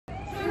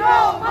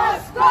Trudeau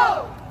must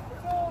go!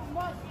 Trudeau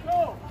must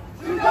go!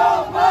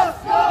 Trudeau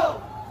must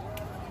go!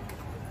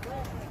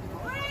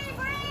 Free,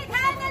 free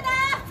Canada!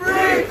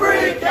 Free,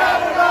 free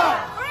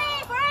Canada!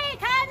 Free, free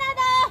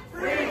Canada!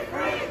 Free,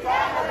 free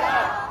Canada!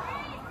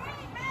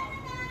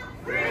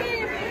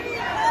 Free, free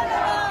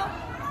Canada!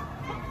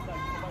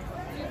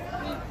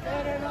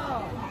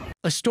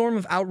 A storm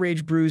of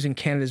outrage brews in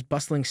Canada's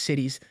bustling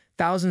cities,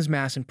 thousands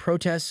mass in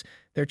protests,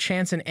 their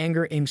chants and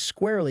anger aimed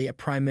squarely at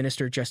Prime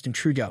Minister Justin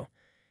Trudeau.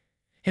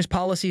 His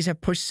policies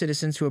have pushed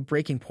citizens to a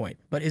breaking point,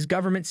 but his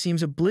government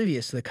seems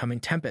oblivious to the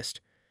coming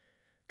tempest.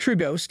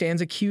 Trudeau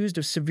stands accused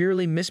of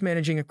severely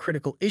mismanaging a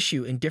critical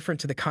issue indifferent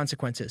to the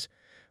consequences,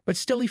 but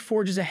still he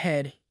forges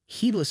ahead,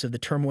 heedless of the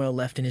turmoil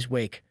left in his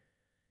wake.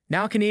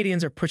 Now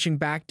Canadians are pushing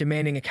back,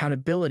 demanding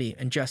accountability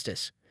and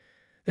justice.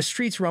 The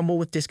streets rumble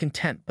with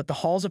discontent, but the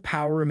halls of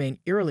power remain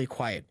eerily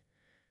quiet.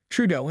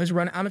 Trudeau has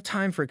run out of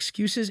time for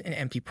excuses and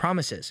empty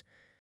promises.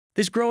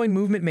 This growing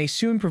movement may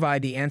soon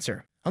provide the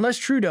answer. Unless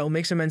Trudeau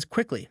makes amends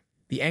quickly,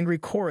 the angry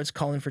chorus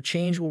calling for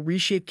change will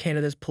reshape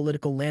Canada's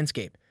political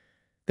landscape.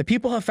 The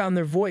people have found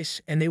their voice,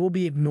 and they will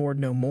be ignored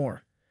no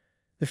more.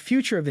 The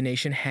future of the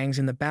nation hangs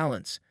in the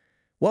balance.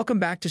 Welcome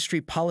back to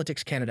Street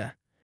Politics Canada.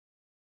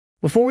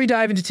 Before we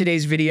dive into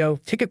today's video,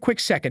 take a quick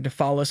second to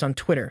follow us on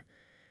Twitter.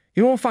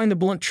 You won't find the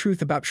blunt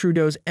truth about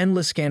Trudeau's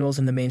endless scandals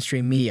in the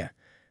mainstream media.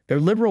 Their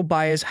liberal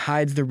bias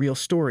hides the real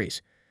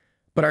stories.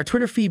 But our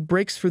Twitter feed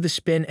breaks through the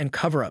spin and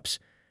cover-ups.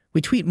 We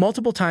tweet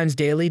multiple times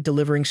daily,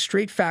 delivering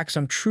straight facts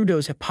on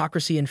Trudeau's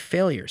hypocrisy and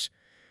failures.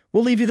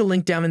 We'll leave you the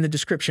link down in the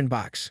description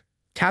box.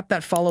 Tap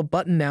that follow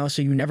button now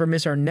so you never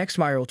miss our next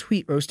viral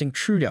tweet roasting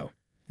Trudeau.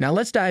 Now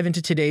let's dive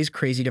into today's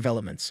crazy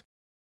developments.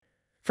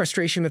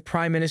 Frustration with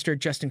Prime Minister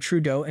Justin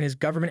Trudeau and his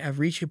government have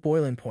reached a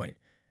boiling point,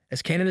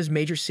 as Canada's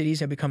major cities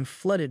have become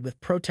flooded with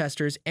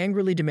protesters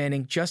angrily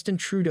demanding Justin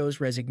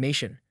Trudeau's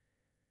resignation.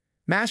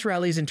 Mass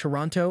rallies in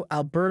Toronto,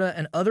 Alberta,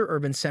 and other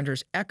urban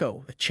centers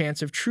echo the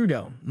chants of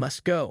Trudeau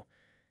must go,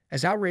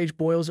 as outrage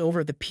boils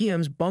over the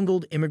PM's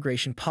bungled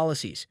immigration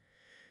policies.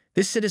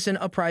 This citizen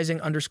uprising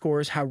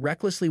underscores how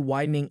recklessly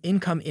widening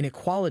income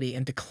inequality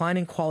and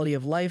declining quality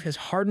of life has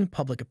hardened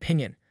public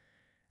opinion.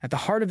 At the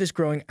heart of this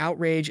growing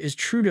outrage is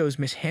Trudeau's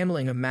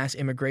mishandling of mass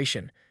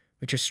immigration,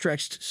 which has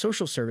stretched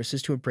social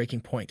services to a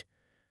breaking point.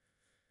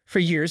 For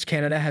years,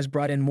 Canada has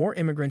brought in more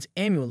immigrants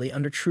annually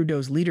under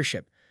Trudeau's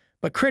leadership,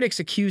 but critics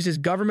accuse his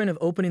government of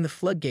opening the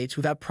floodgates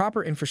without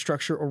proper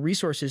infrastructure or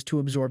resources to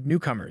absorb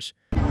newcomers.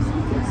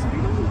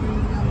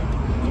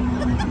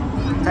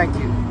 Thank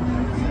you.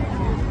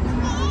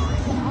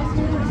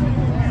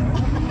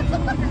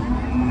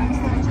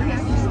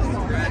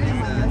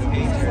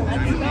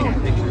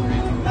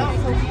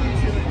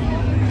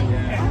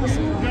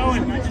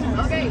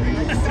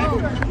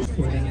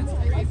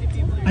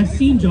 I've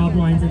seen job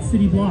lines at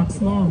city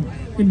blocks long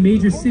in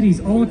major cities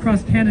all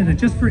across Canada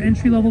just for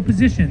entry-level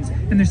positions,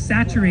 and they're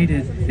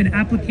saturated in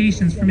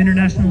applications from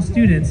international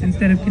students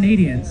instead of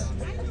Canadians.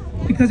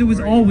 Because it was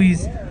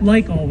always,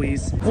 like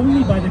always,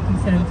 only by the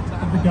consent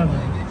of the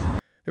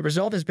government. The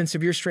result has been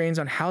severe strains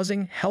on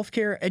housing,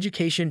 healthcare,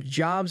 education,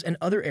 jobs, and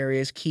other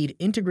areas key to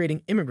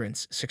integrating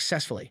immigrants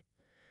successfully.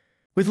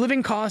 With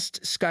living costs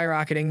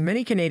skyrocketing,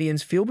 many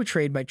Canadians feel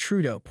betrayed by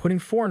Trudeau, putting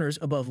foreigners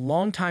above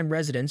long-time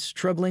residents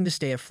struggling to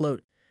stay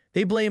afloat.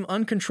 They blame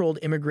uncontrolled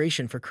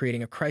immigration for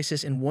creating a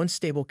crisis in once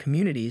stable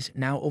communities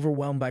now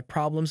overwhelmed by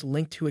problems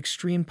linked to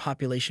extreme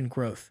population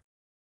growth.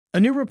 A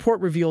new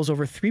report reveals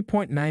over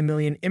 3.9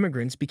 million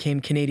immigrants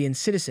became Canadian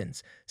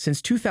citizens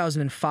since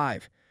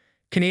 2005.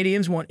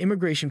 Canadians want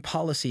immigration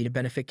policy to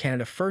benefit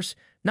Canada first,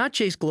 not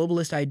chase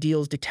globalist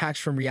ideals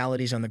detached from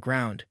realities on the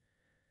ground.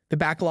 The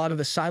backlog of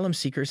asylum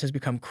seekers has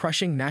become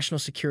crushing. National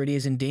security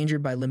is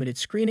endangered by limited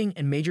screening,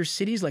 and major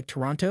cities like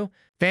Toronto,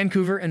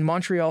 Vancouver, and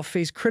Montreal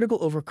face critical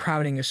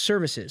overcrowding as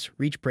services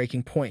reach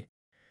breaking point.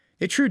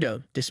 Yet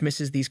Trudeau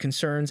dismisses these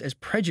concerns as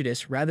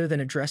prejudice rather than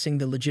addressing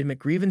the legitimate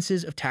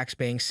grievances of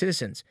tax-paying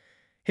citizens.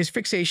 His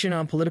fixation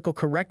on political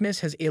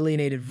correctness has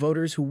alienated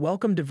voters who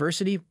welcome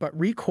diversity but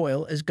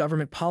recoil as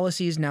government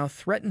policies now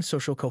threaten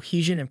social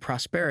cohesion and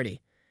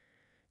prosperity.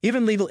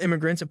 Even legal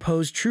immigrants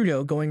oppose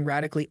Trudeau, going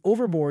radically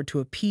overboard to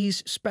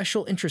appease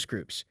special interest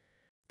groups.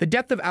 The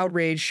depth of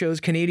outrage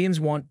shows Canadians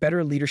want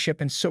better leadership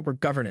and sober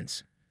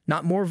governance,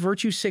 not more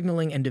virtue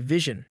signaling and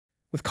division.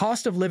 With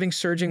cost of living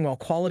surging while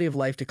quality of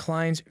life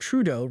declines,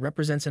 Trudeau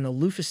represents an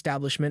aloof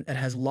establishment that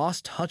has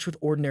lost touch with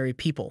ordinary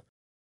people.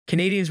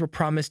 Canadians were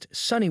promised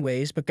sunny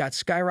ways but got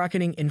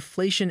skyrocketing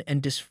inflation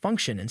and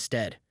dysfunction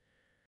instead.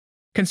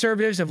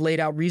 Conservatives have laid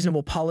out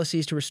reasonable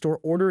policies to restore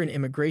order in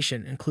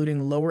immigration,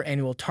 including lower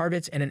annual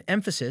targets and an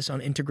emphasis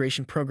on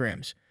integration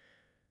programs.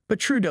 But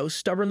Trudeau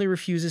stubbornly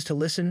refuses to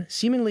listen,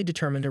 seemingly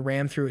determined to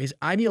ram through his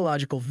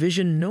ideological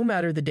vision no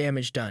matter the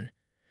damage done.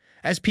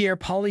 As Pierre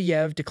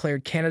Poilievre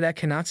declared, Canada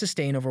cannot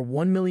sustain over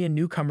 1 million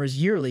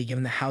newcomers yearly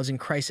given the housing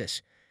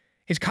crisis.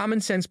 His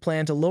common-sense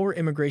plan to lower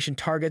immigration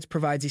targets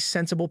provides a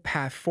sensible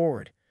path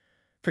forward.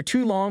 For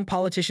too long,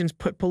 politicians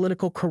put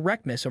political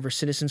correctness over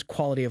citizens'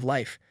 quality of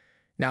life.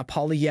 Now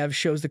Poilievre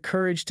shows the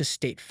courage to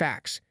state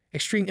facts.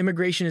 Extreme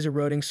immigration is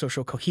eroding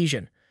social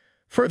cohesion.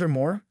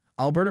 Furthermore,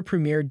 Alberta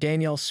Premier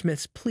Danielle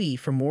Smith's plea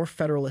for more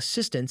federal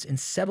assistance in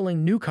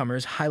settling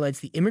newcomers highlights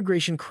the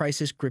immigration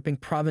crisis gripping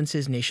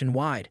provinces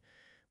nationwide.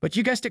 But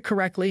you guessed it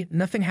correctly,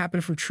 nothing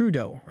happened from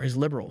Trudeau or his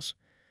Liberals.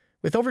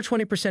 With over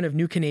 20% of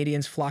new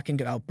Canadians flocking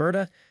to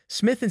Alberta,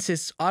 Smith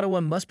insists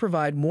Ottawa must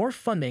provide more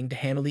funding to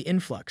handle the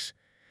influx.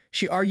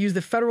 She argues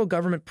the federal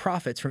government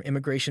profits from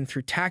immigration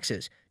through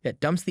taxes, yet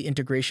dumps the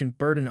integration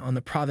burden on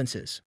the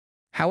provinces.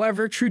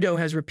 However, Trudeau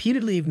has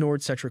repeatedly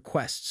ignored such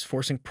requests,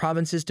 forcing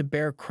provinces to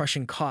bear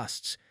crushing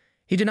costs.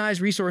 He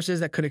denies resources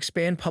that could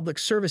expand public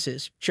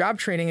services, job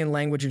training, and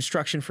language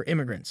instruction for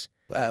immigrants.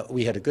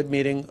 We had a good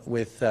meeting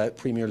with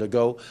Premier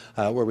Legault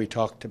where we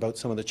talked about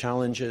some of the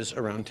challenges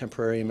around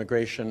temporary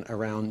immigration,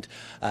 around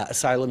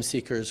asylum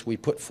seekers. We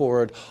put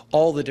forward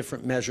all the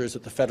different measures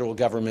that the federal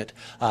government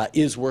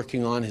is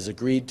working on, has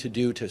agreed to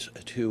do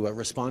to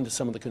respond to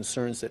some of the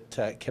concerns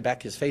that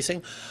Quebec is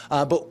facing.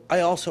 But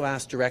I also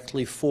asked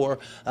directly for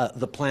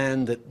the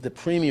plan that the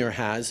Premier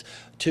has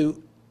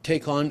to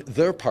take on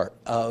their part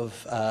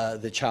of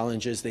the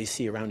challenges they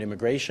see around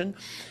immigration.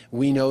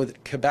 We know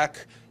that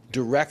Quebec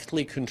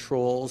directly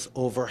controls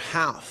over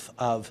half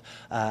of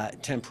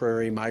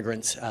temporary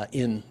migrants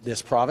in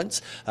this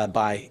province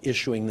by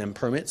issuing them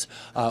permits.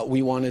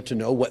 We wanted to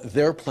know what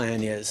their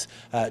plan is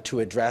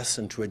to address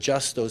and to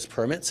adjust those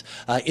permits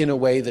in a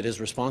way that is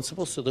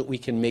responsible so that we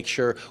can make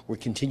sure we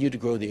continue to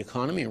grow the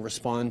economy and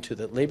respond to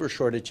the labour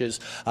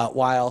shortages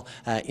while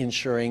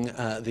ensuring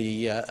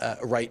the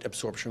right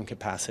absorption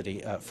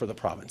capacity for the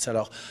province.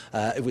 Alors,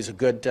 it was a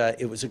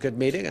good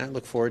meeting. I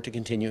look forward to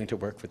continuing to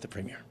work with the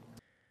Premier.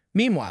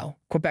 Meanwhile,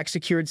 Quebec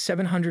secured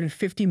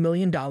 $750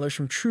 million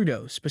from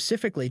Trudeau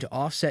specifically to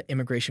offset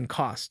immigration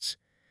costs.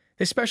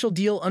 This special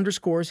deal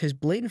underscores his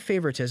blatant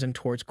favoritism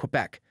towards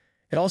Quebec.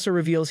 It also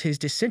reveals his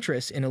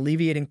disinterest in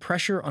alleviating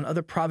pressure on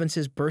other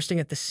provinces bursting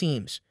at the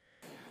seams.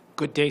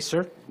 Good day,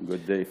 sir.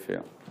 Good day,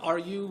 Phil. Are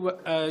you,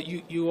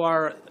 you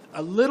are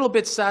a little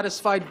bit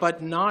satisfied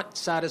but not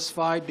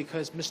satisfied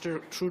because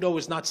Mr. Trudeau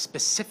is not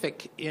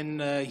specific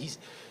in,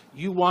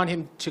 you want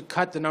him to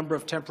cut the number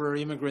of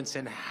temporary immigrants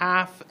in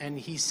half, and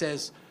he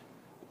says,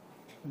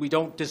 we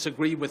don't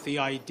disagree with the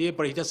idea,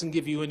 but he doesn't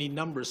give you any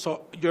numbers.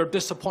 So you're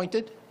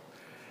disappointed?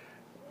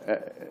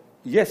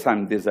 Yes,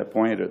 I'm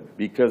disappointed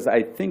because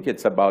I think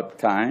it's about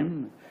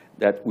time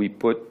that we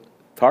put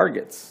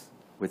targets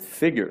with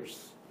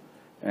figures.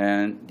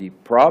 And the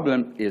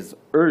problem is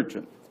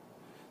urgent.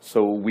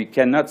 So we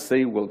cannot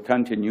say we'll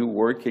continue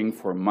working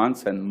for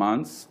months and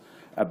months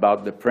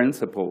about the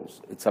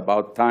principles. It's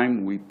about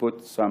time we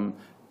put some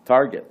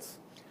targets.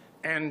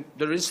 And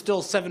there is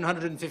still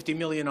 $750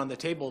 million on the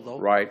table, though.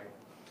 Right.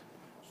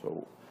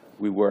 So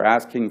we were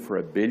asking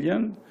for $1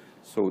 billion,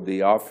 so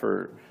they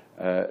offer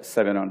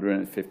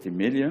 $750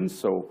 million.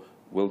 So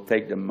we'll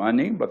take the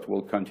money, but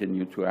we'll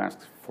continue to ask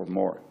for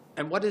more.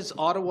 And what is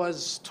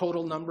Ottawa's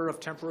total number of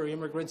temporary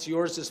immigrants?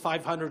 Yours is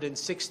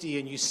 560,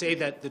 and you say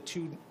that the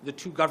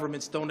two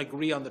governments don't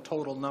agree on the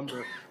total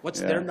number. What's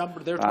their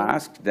number? Their total? I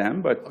asked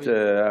them, but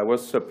I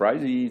was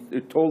surprised. He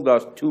told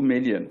us 2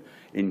 million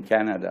in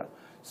Canada.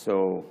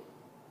 So,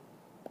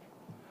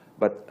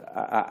 but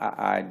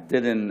I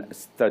didn't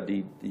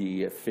study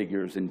the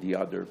figures in the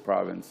other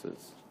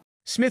provinces.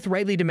 Smith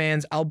rightly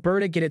demands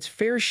Alberta get its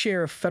fair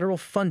share of federal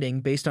funding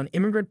based on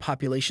immigrant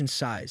population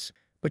size.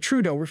 But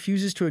Trudeau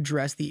refuses to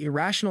address the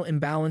irrational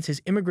imbalance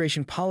his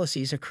immigration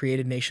policies have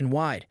created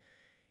nationwide.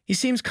 He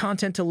seems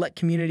content to let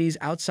communities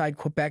outside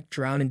Quebec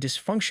drown in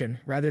dysfunction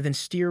rather than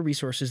steer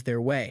resources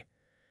their way.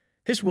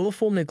 This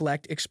willful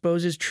neglect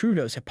exposes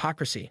Trudeau's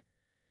hypocrisy.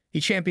 He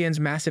champions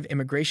massive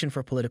immigration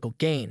for political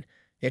gain,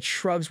 yet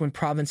shrugs when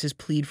provinces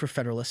plead for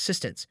federal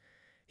assistance.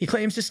 He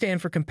claims to stand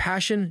for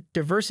compassion,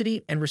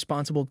 diversity, and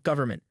responsible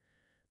government.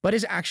 But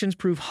his actions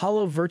prove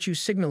hollow virtue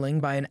signaling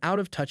by an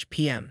out-of-touch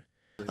PM.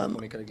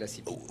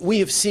 We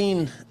have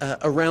seen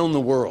around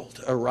the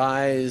world a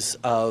rise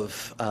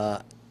of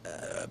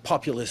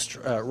populist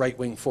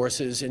right-wing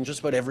forces in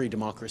just about every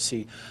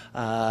democracy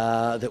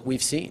that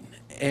we've seen.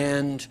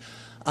 And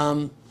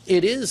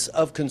it is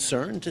of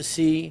concern to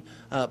see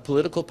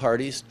political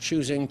parties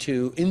choosing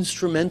to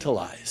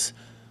instrumentalize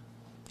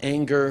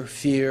anger,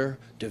 fear,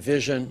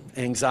 division,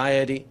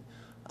 anxiety.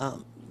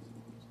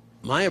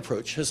 My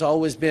approach has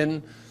always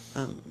been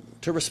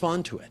to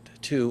respond to it,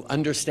 to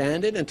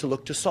understand it and to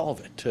look to solve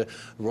it, to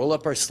roll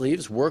up our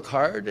sleeves, work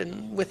hard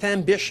and with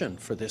ambition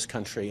for this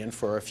country and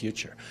for our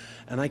future.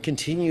 And I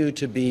continue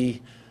to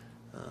be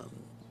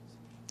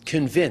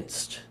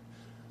convinced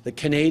that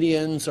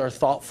Canadians are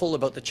thoughtful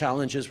about the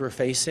challenges we're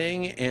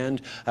facing and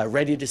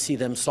ready to see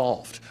them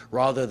solved,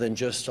 rather than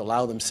just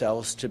allow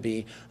themselves to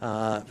be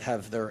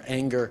have their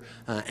anger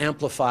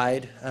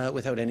amplified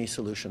without any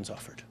solutions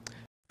offered.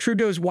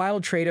 Trudeau's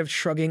wild trade of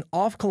shrugging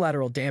off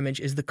collateral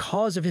damage is the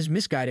cause of his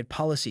misguided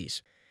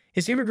policies.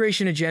 His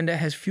immigration agenda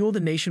has fueled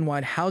a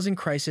nationwide housing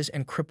crisis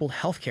and crippled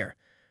healthcare.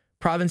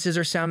 Provinces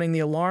are sounding the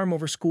alarm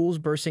over schools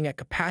bursting at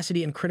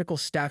capacity and critical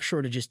staff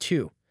shortages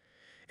too.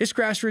 This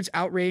grassroots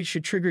outrage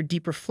should trigger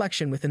deep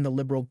reflection within the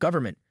Liberal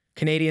government.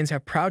 Canadians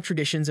have proud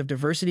traditions of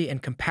diversity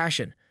and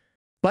compassion,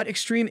 but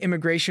extreme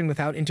immigration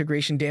without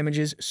integration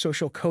damages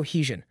social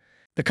cohesion.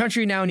 The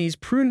country now needs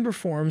prudent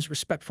reforms,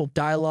 respectful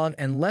dialogue,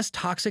 and less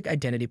toxic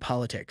identity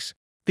politics.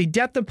 The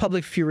depth of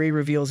public fury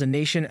reveals a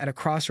nation at a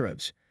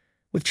crossroads.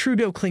 With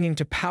Trudeau clinging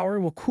to power,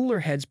 will cooler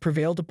heads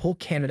prevail to pull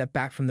Canada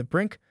back from the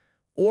brink,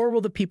 or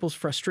will the people's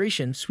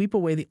frustration sweep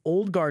away the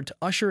old guard to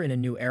usher in a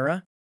new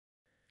era?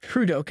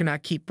 Trudeau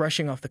cannot keep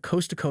brushing off the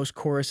coast-to-coast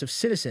chorus of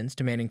citizens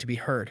demanding to be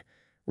heard.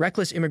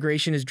 Reckless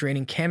immigration is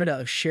draining Canada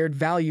of shared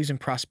values and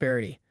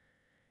prosperity.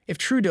 If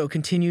Trudeau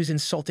continues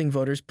insulting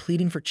voters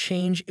pleading for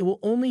change, it will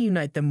only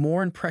unite them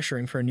more in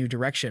pressuring for a new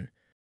direction.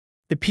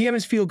 The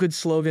PM's feel-good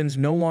slogans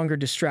no longer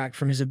distract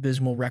from his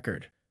abysmal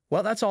record.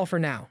 Well, that's all for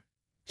now.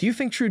 Do you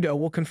think Trudeau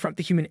will confront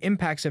the human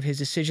impacts of his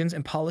decisions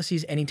and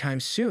policies anytime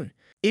soon?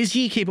 Is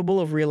he capable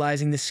of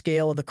realizing the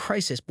scale of the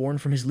crisis born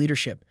from his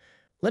leadership?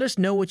 Let us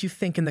know what you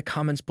think in the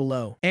comments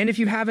below. And if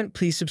you haven't,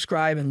 please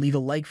subscribe and leave a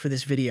like for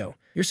this video.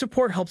 Your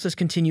support helps us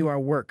continue our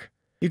work.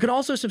 You can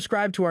also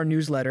subscribe to our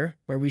newsletter,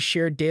 where we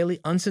share daily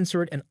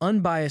uncensored and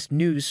unbiased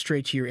news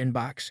straight to your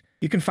inbox.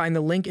 You can find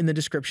the link in the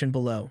description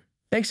below.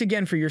 Thanks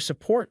again for your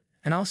support,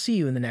 and I'll see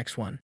you in the next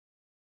one.